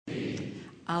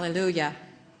Alleluia.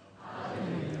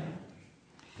 Alleluia.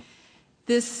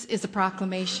 This is a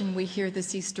proclamation we hear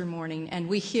this Easter morning, and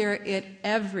we hear it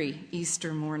every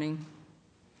Easter morning.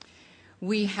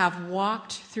 We have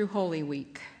walked through Holy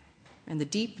Week and the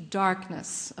deep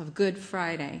darkness of Good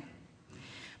Friday,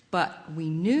 but we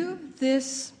knew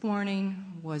this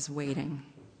morning was waiting.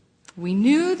 We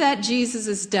knew that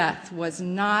Jesus' death was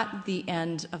not the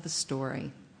end of the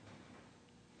story.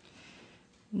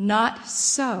 Not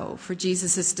so for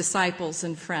Jesus' disciples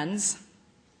and friends.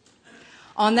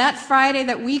 On that Friday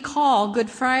that we call Good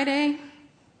Friday,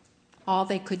 all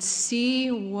they could see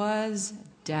was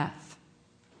death.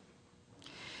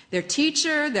 Their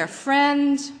teacher, their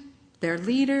friend, their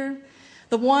leader,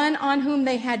 the one on whom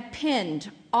they had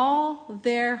pinned all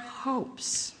their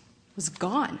hopes, was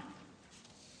gone.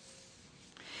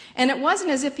 And it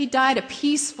wasn't as if he died a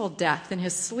peaceful death in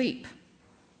his sleep.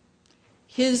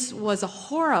 His was a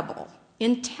horrible,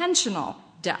 intentional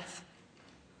death.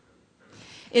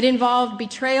 It involved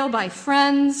betrayal by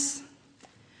friends,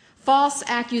 false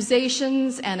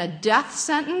accusations, and a death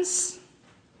sentence.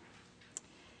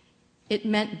 It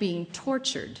meant being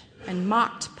tortured and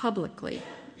mocked publicly.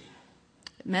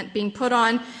 It meant being put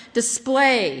on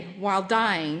display while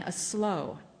dying a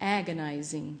slow,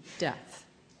 agonizing death.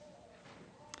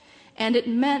 And it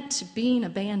meant being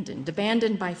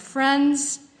abandoned by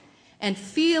friends, and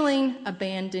feeling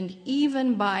abandoned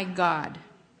even by God.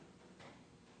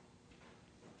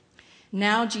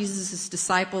 Now Jesus'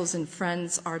 disciples and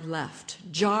friends are left,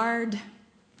 jarred,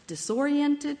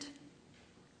 disoriented,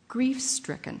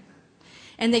 grief-stricken.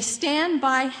 And they stand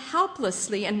by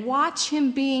helplessly and watch him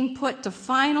being put to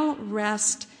final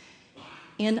rest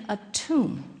in a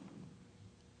tomb.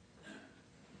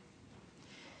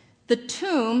 The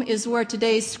tomb is where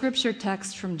today's scripture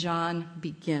text from John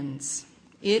begins.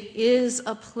 It is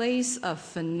a place of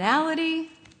finality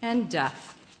and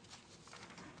death.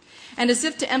 And as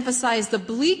if to emphasize the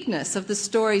bleakness of the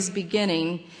story's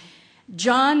beginning,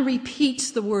 John repeats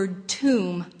the word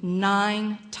tomb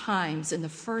 9 times in the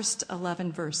first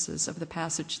 11 verses of the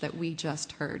passage that we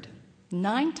just heard.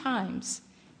 9 times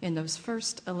in those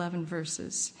first 11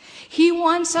 verses. He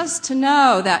wants us to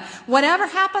know that whatever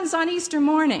happens on Easter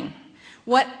morning,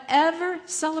 whatever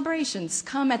celebrations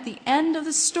come at the end of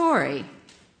the story,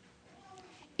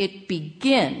 it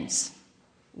begins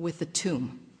with the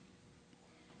tomb.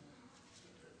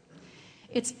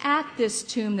 It's at this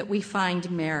tomb that we find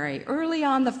Mary early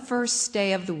on the first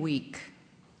day of the week,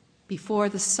 before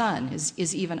the sun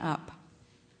is even up.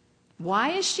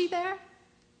 Why is she there?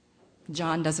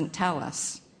 John doesn't tell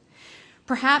us.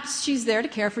 Perhaps she's there to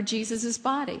care for Jesus'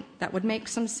 body. That would make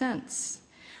some sense.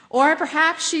 Or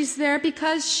perhaps she's there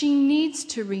because she needs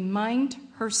to remind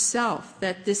herself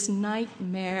that this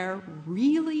nightmare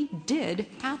really did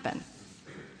happen.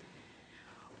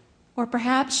 Or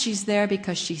perhaps she's there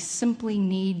because she simply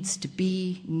needs to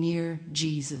be near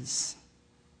Jesus,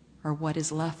 or what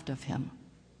is left of him.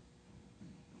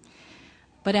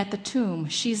 But at the tomb,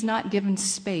 she's not given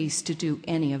space to do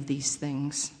any of these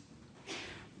things.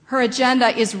 Her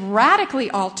agenda is radically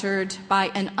altered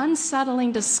by an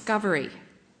unsettling discovery.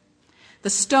 The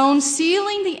stone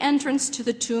sealing the entrance to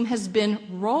the tomb has been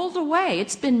rolled away.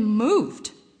 It's been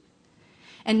moved.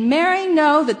 And Mary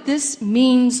knows that this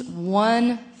means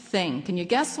one thing. Can you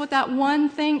guess what that one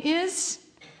thing is?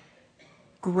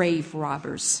 Grave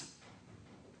robbers.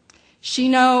 She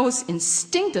knows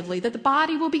instinctively that the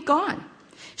body will be gone.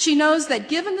 She knows that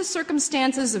given the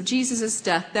circumstances of Jesus'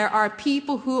 death, there are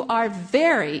people who are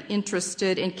very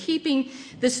interested in keeping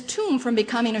this tomb from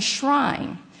becoming a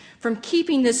shrine, from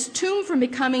keeping this tomb from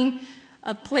becoming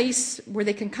a place where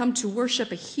they can come to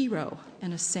worship a hero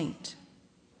and a saint.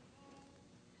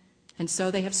 And so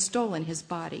they have stolen his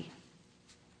body.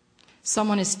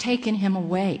 Someone has taken him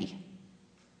away.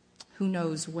 Who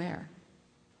knows where?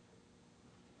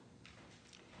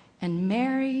 And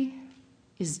Mary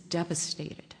is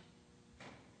devastated.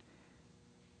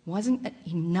 Wasn't it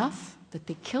enough that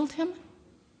they killed him?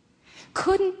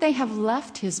 Couldn't they have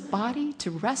left his body to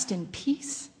rest in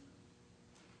peace?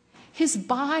 His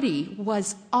body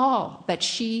was all that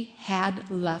she had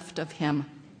left of him.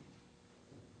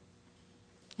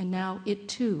 And now it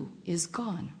too is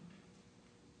gone.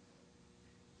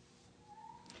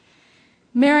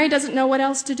 Mary doesn't know what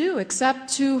else to do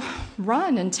except to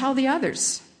run and tell the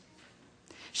others.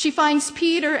 She finds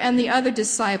Peter and the other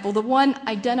disciple, the one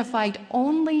identified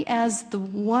only as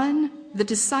the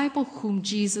disciple whom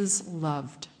Jesus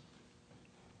loved.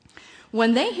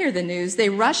 When they hear the news, they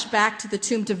rush back to the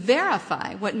tomb to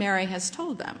verify what Mary has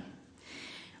told them.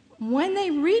 When they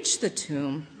reach the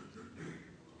tomb,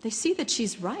 they see that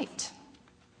she's right.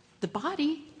 The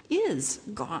body is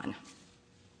gone.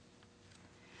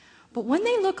 But when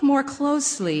they look more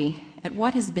closely at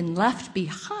what has been left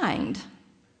behind,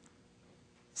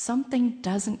 something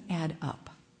doesn't add up.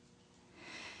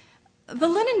 The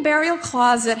linen burial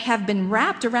cloths that have been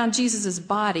wrapped around Jesus'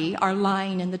 body are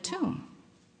lying in the tomb,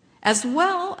 as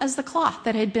well as the cloth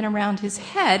that had been around his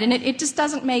head, and it just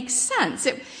doesn't make sense.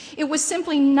 It was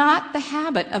simply not the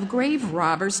habit of grave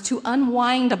robbers to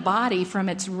unwind a body from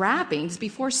its wrappings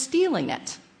before stealing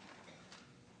it.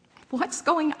 What's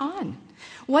going on?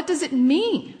 What does it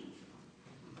mean?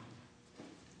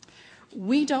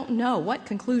 We don't know what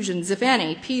conclusions, if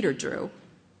any, Peter drew,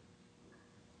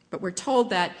 but we're told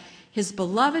that his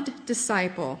beloved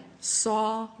disciple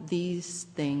saw these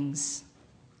things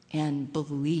and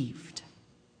believed.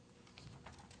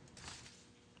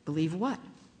 Believe what?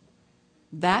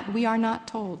 That we are not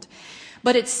told.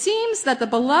 But it seems that the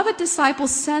beloved disciple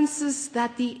senses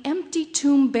that the empty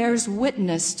tomb bears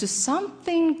witness to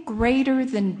something greater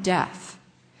than death.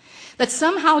 That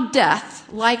somehow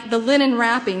death, like the linen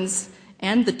wrappings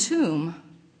and the tomb,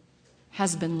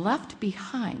 has been left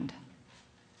behind.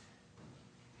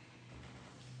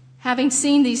 Having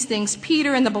seen these things,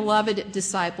 Peter and the beloved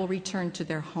disciple return to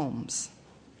their homes.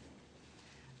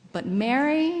 But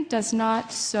Mary does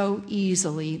not so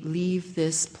easily leave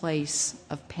this place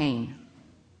of pain.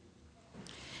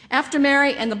 After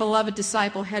Mary and the beloved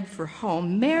disciple head for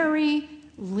home, Mary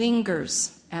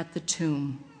lingers at the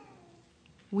tomb,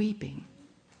 weeping.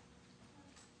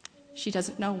 She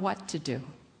doesn't know what to do.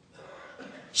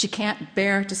 She can't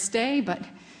bear to stay, but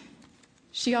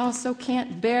she also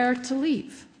can't bear to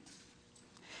leave.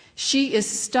 She is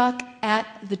stuck at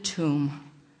the tomb,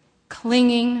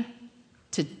 clinging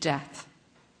to death.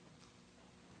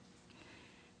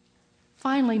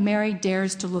 Finally, Mary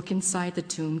dares to look inside the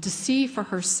tomb to see for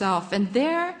herself, and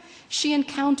there she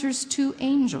encounters two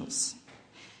angels.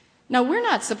 Now, we're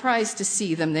not surprised to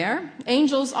see them there.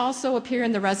 Angels also appear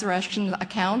in the resurrection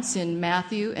accounts in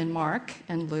Matthew and Mark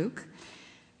and Luke.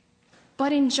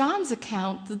 But in John's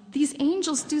account, these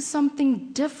angels do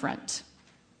something different.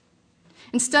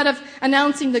 Instead of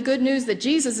announcing the good news that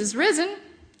Jesus is risen,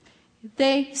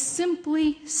 they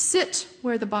simply sit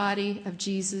where the body of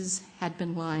Jesus had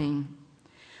been lying,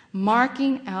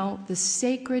 marking out the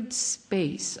sacred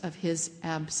space of his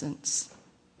absence.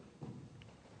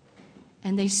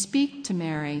 And they speak to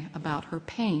Mary about her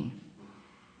pain.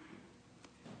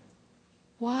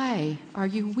 "Why are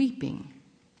you weeping?"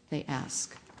 they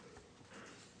ask.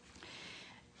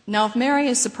 Now, if Mary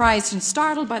is surprised and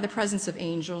startled by the presence of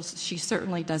angels, she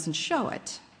certainly doesn't show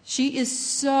it. She is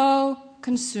so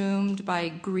consumed by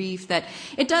grief that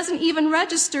it doesn't even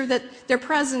register that their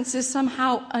presence is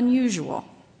somehow unusual.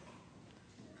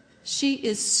 She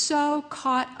is so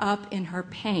caught up in her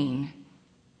pain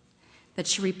that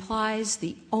she replies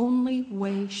the only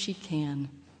way she can,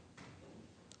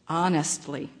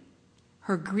 honestly,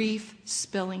 her grief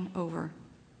spilling over.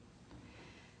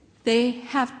 "They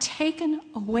have taken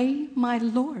away my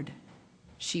Lord,"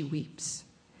 she weeps,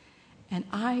 "and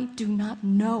I do not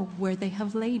know where they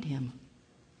have laid him."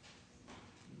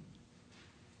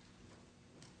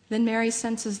 Then Mary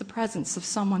senses the presence of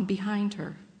someone behind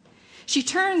her. She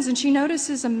turns and she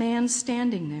notices a man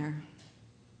standing there.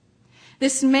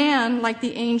 This man, like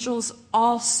the angels,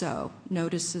 also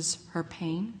notices her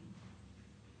pain.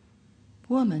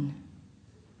 "Woman,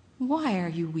 why are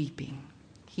you weeping?"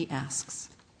 he asks.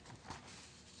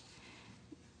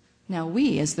 Now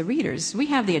we, as the readers, we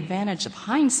have the advantage of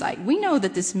hindsight. We know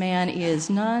that this man is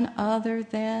none other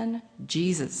than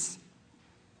Jesus.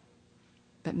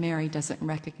 But Mary doesn't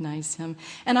recognize him.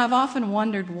 And I've often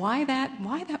wondered why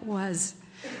that was.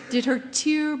 Did her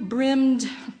tear-brimmed,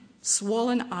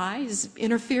 swollen eyes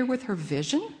interfere with her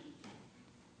vision?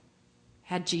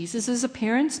 Had Jesus'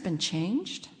 appearance been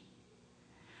changed?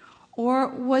 Or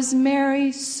was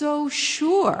Mary so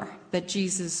sure that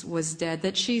Jesus was dead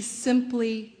that she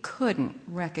simply couldn't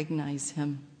recognize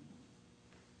him?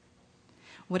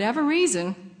 Whatever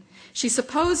reason, she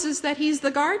supposes that he's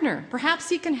the gardener. Perhaps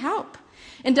he can help.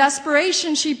 In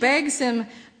desperation, she begs him,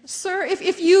 "Sir,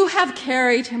 if you have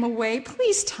carried him away,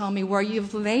 please tell me where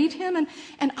you've laid him,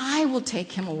 and I will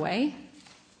take him away."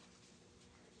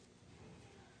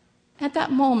 At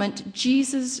that moment,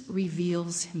 Jesus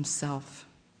reveals himself.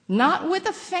 Not with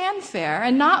a fanfare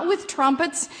and not with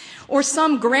trumpets or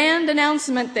some grand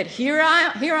announcement that here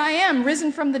I am,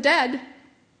 risen from the dead.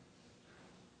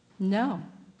 No.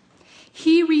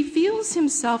 He reveals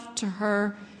himself to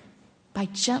her by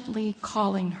gently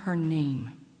calling her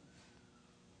name,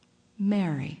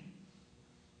 Mary.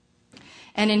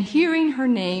 And in hearing her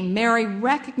name, Mary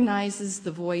recognizes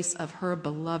the voice of her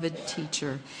beloved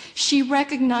teacher. She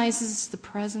recognizes the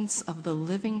presence of the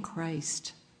living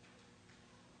Christ.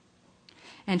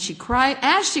 And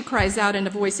as she cries out in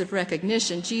a voice of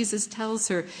recognition, Jesus tells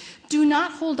her, "Do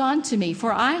not hold on to me,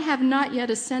 for I have not yet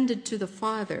ascended to the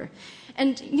Father."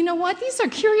 And you know what? These are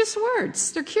curious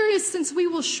words. They're curious since we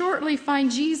will shortly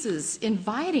find Jesus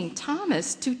inviting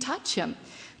Thomas to touch him,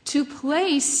 to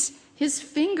place his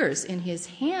fingers in his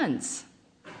hands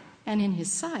and in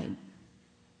his side.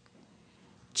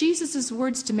 Jesus'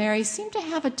 words to Mary seem to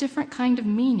have a different kind of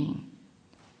meaning.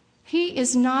 He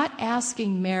is not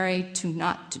asking Mary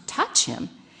not to touch him.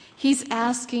 He's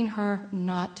asking her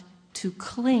not to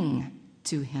cling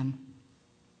to him.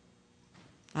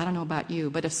 I don't know about you,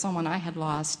 but if someone I had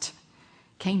lost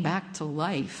came back to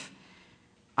life,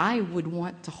 I would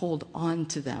want to hold on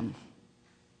to them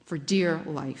for dear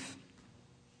life.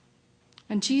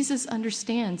 And Jesus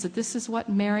understands that this is what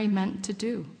Mary meant to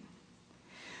do.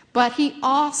 But he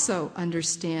also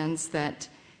understands that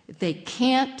they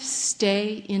can't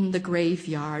stay in the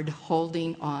graveyard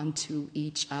holding on to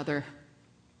each other.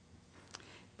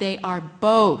 They are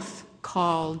both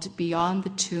called beyond the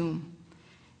tomb.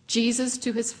 Jesus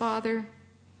to his Father,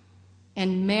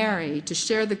 and Mary to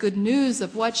share the good news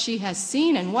of what she has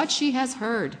seen and what she has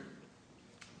heard.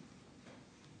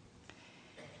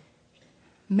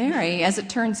 Mary, as it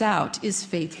turns out, is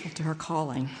faithful to her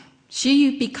calling.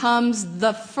 She becomes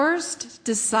the first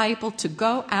disciple to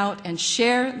go out and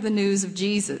share the news of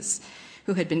Jesus,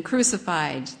 who had been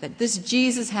crucified, that this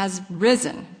Jesus has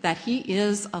risen, that he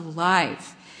is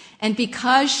alive. And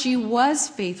because she was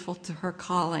faithful to her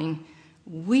calling,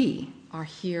 we are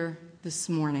here this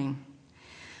morning,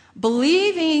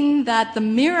 believing that the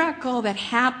miracle that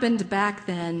happened back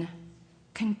then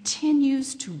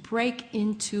continues to break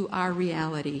into our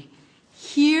reality,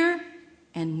 here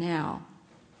and now,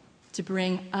 to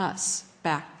bring us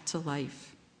back to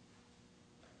life.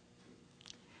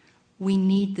 We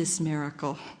need this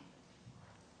miracle.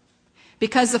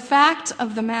 Because the fact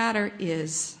of the matter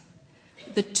is,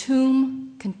 the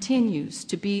tomb continues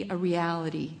to be a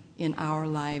reality in our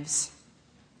lives.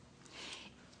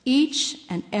 Each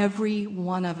and every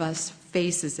one of us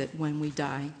faces it when we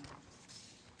die.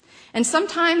 And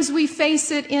sometimes we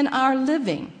face it in our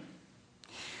living.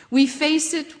 We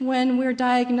face it when we're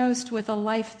diagnosed with a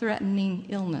life-threatening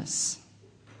illness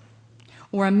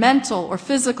or a mental or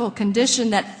physical condition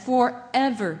that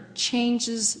forever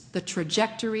changes the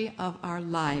trajectory of our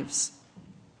lives.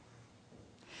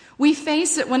 We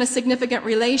face it when a significant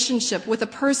relationship with a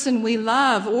person we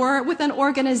love or with an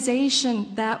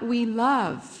organization that we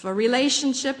love, a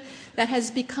relationship that has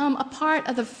become a part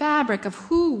of the fabric of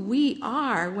who we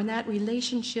are, when that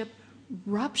relationship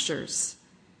ruptures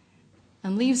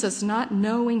and leaves us not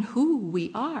knowing who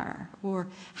we are or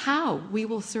how we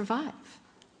will survive.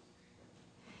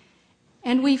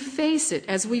 And we face it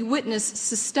as we witness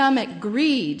systemic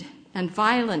greed and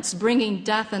violence bringing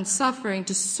death and suffering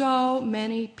to so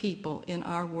many people in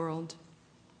our world.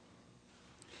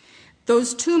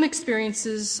 Those tomb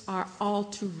experiences are all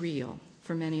too real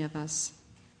for many of us.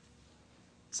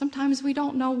 Sometimes we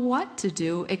don't know what to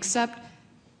do except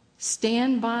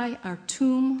stand by our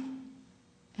tomb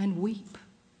and weep.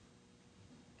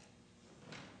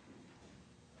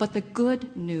 But the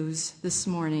good news this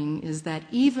morning is that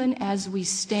even as we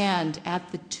stand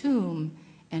at the tomb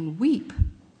and weep,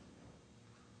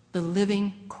 the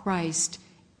living Christ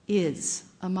is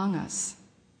among us.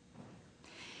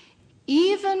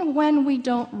 Even when we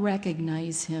don't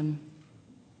recognize him,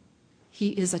 he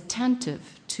is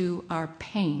attentive to our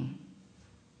pain.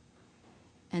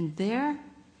 And there,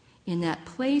 in that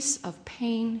place of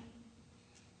pain,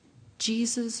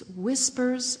 Jesus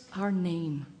whispers our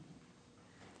name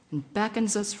and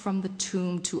beckons us from the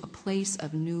tomb to a place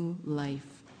of new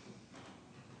life.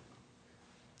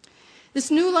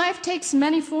 This new life takes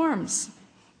many forms.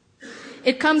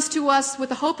 It comes to us with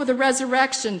the hope of the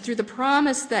resurrection through the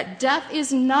promise that death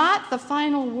is not the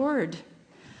final word.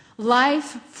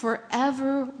 Life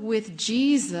forever with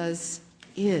Jesus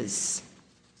is.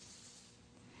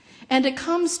 And it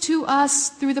comes to us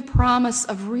through the promise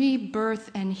of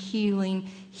rebirth and healing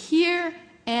here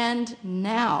and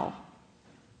now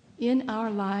in our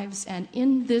lives and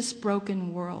in this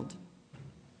broken world.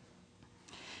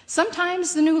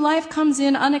 Sometimes the new life comes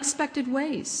in unexpected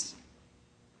ways.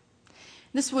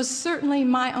 This was certainly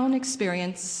my own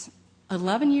experience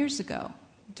 11 years ago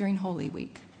during Holy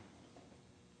Week.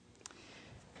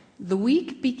 The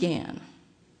week began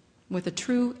with a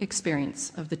true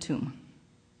experience of the tomb.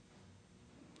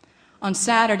 On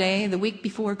Saturday, the week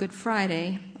before Good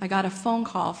Friday, I got a phone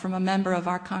call from a member of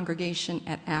our congregation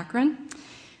at Akron.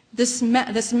 This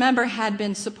member had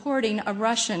been supporting a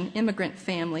Russian immigrant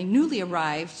family newly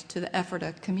arrived to the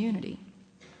Ephrata community.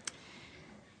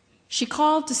 She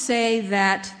called to say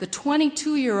that the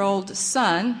 22-year-old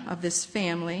son of this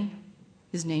family,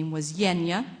 his name was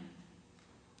Yenya,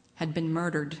 had been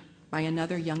murdered by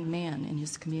another young man in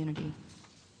his community.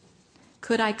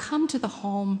 Could I come to the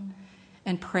home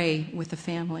and pray with the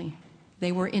family?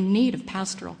 They were in need of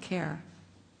pastoral care.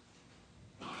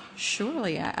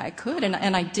 Surely I could,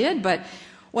 and I did, but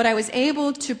what I was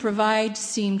able to provide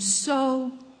seemed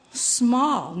so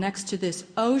small next to this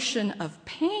ocean of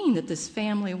pain that this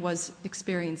family was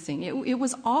experiencing. It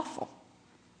was awful.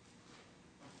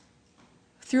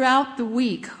 Throughout the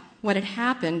week, what had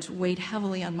happened weighed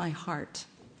heavily on my heart.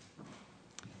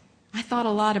 I thought a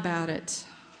lot about it,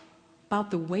 about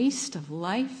the waste of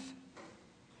life,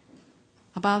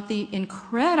 about the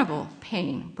incredible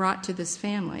pain brought to this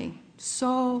family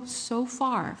so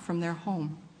far from their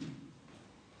home.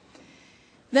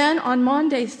 Then on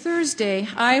Maundy, Thursday,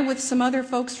 I, with some other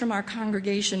folks from our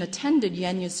congregation, attended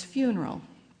Yenya's funeral.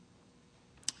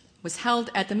 It was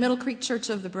held at the Middle Creek Church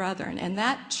of the Brethren, and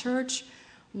that church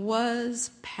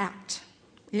was packed.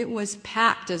 It was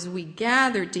packed as we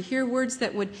gathered to hear words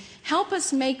that would help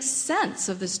us make sense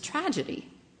of this tragedy.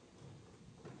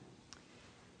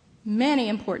 Many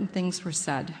important things were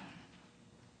said.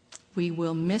 We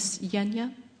will miss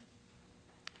Yenya.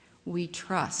 We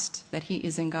trust that he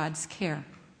is in God's care.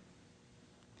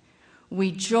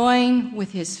 We join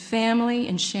with his family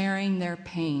in sharing their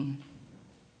pain.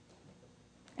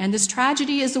 And this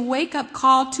tragedy is a wake-up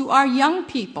call to our young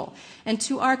people and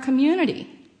to our community.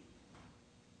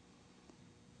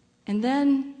 And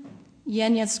then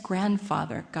Yenya's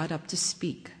grandfather got up to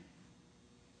speak.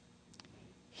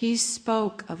 He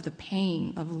spoke of the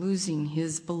pain of losing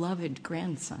his beloved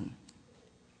grandson.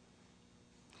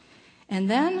 And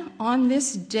then on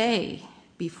this day,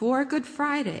 before Good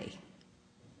Friday,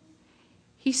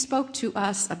 he spoke to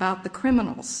us about the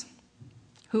criminals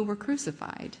who were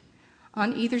crucified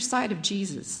on either side of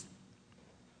Jesus.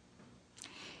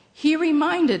 He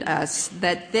reminded us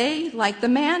that they, like the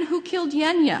man who killed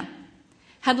Yenya,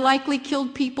 had likely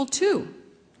killed people too,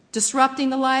 disrupting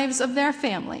the lives of their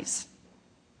families.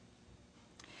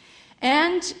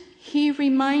 And he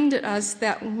reminded us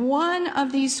that one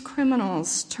of these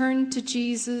criminals turned to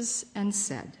Jesus and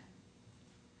said,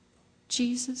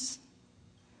 "Jesus,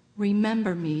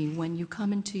 remember me when you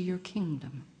come into your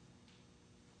kingdom."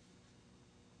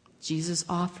 Jesus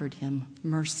offered him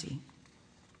mercy.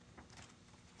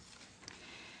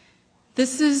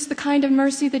 This is the kind of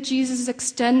mercy that Jesus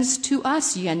extends to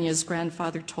us, Yenya's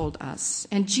grandfather told us.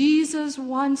 And Jesus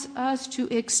wants us to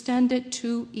extend it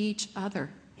to each other.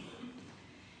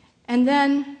 And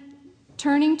then,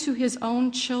 turning to his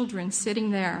own children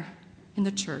sitting there in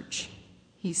the church,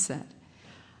 he said,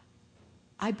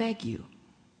 "I beg you,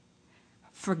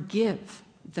 forgive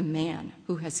the man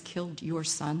who has killed your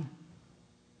son.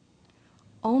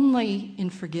 Only in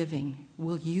forgiving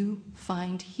will you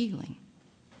find healing."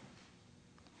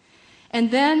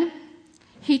 And then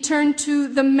he turned to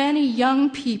the many young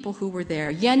people who were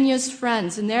there, Yenya's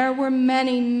friends, and there were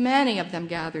many of them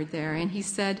gathered there. And he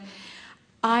said,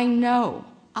 I know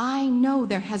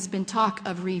there has been talk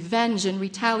of revenge and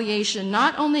retaliation,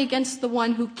 not only against the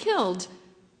one who killed,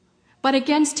 but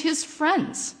against his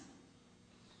friends.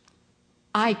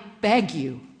 I beg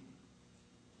you,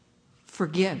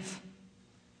 forgive.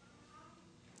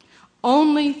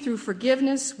 Only through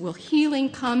forgiveness will healing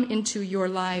come into your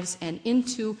lives and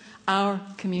into our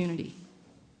community.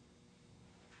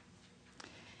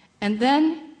 And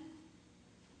then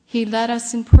he led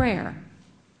us in prayer,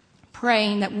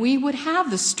 praying that we would have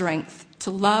the strength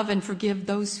to love and forgive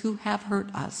those who have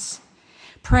hurt us,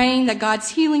 praying that God's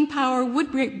healing power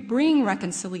would bring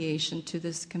reconciliation to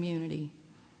this community.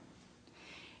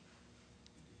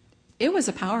 It was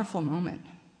a powerful moment,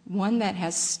 one that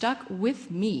has stuck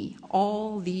with me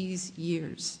all these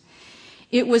years.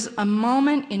 It was a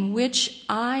moment in which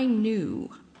I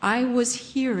knew I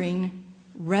was hearing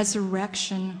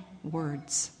resurrection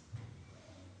words.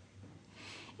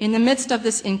 In the midst of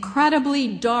this incredibly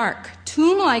dark,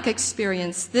 tomb-like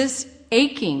experience, this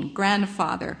aching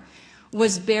grandfather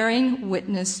was bearing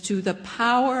witness to the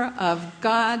power of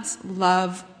God's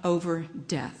love over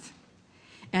death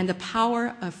and the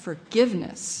power of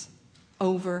forgiveness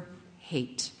over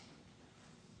hate.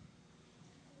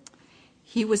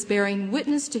 He was bearing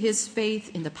witness to his faith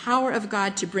in the power of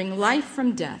God to bring life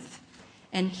from death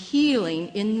and healing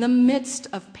in the midst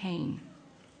of pain.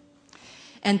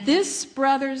 And this,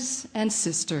 brothers and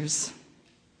sisters,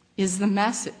 is the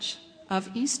message of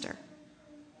Easter.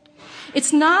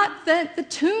 It's not that the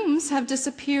tombs have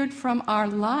disappeared from our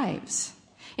lives.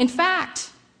 In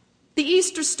fact, the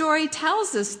Easter story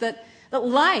tells us that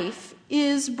life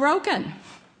is broken,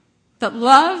 that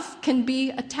love can be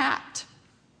attacked,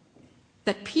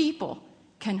 that people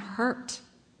can hurt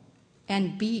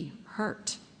and be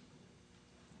hurt.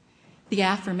 The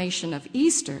affirmation of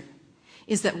Easter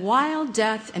is that while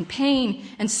death and pain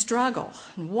and struggle,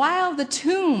 and while the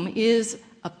tomb is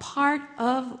a part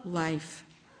of life,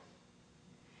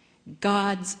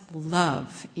 God's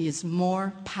love is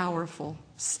more powerful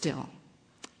still.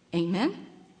 Amen?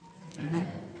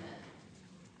 Amen.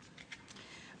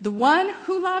 The one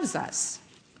who loves us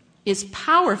is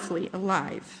powerfully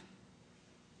alive,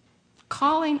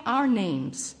 calling our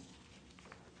names,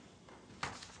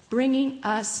 bringing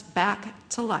us back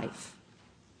to life.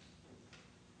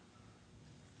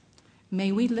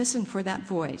 May we listen for that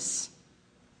voice.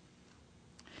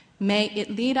 May it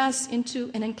lead us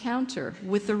into an encounter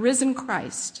with the risen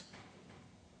Christ.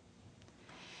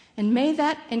 And may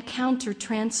that encounter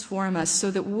transform us so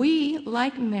that we,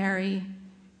 like Mary,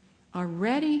 are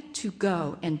ready to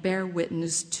go and bear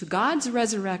witness to God's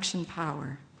resurrection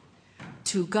power,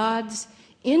 to God's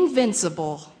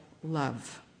invincible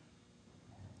love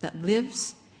that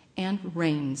lives and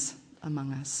reigns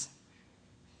among us.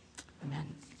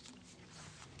 Amen.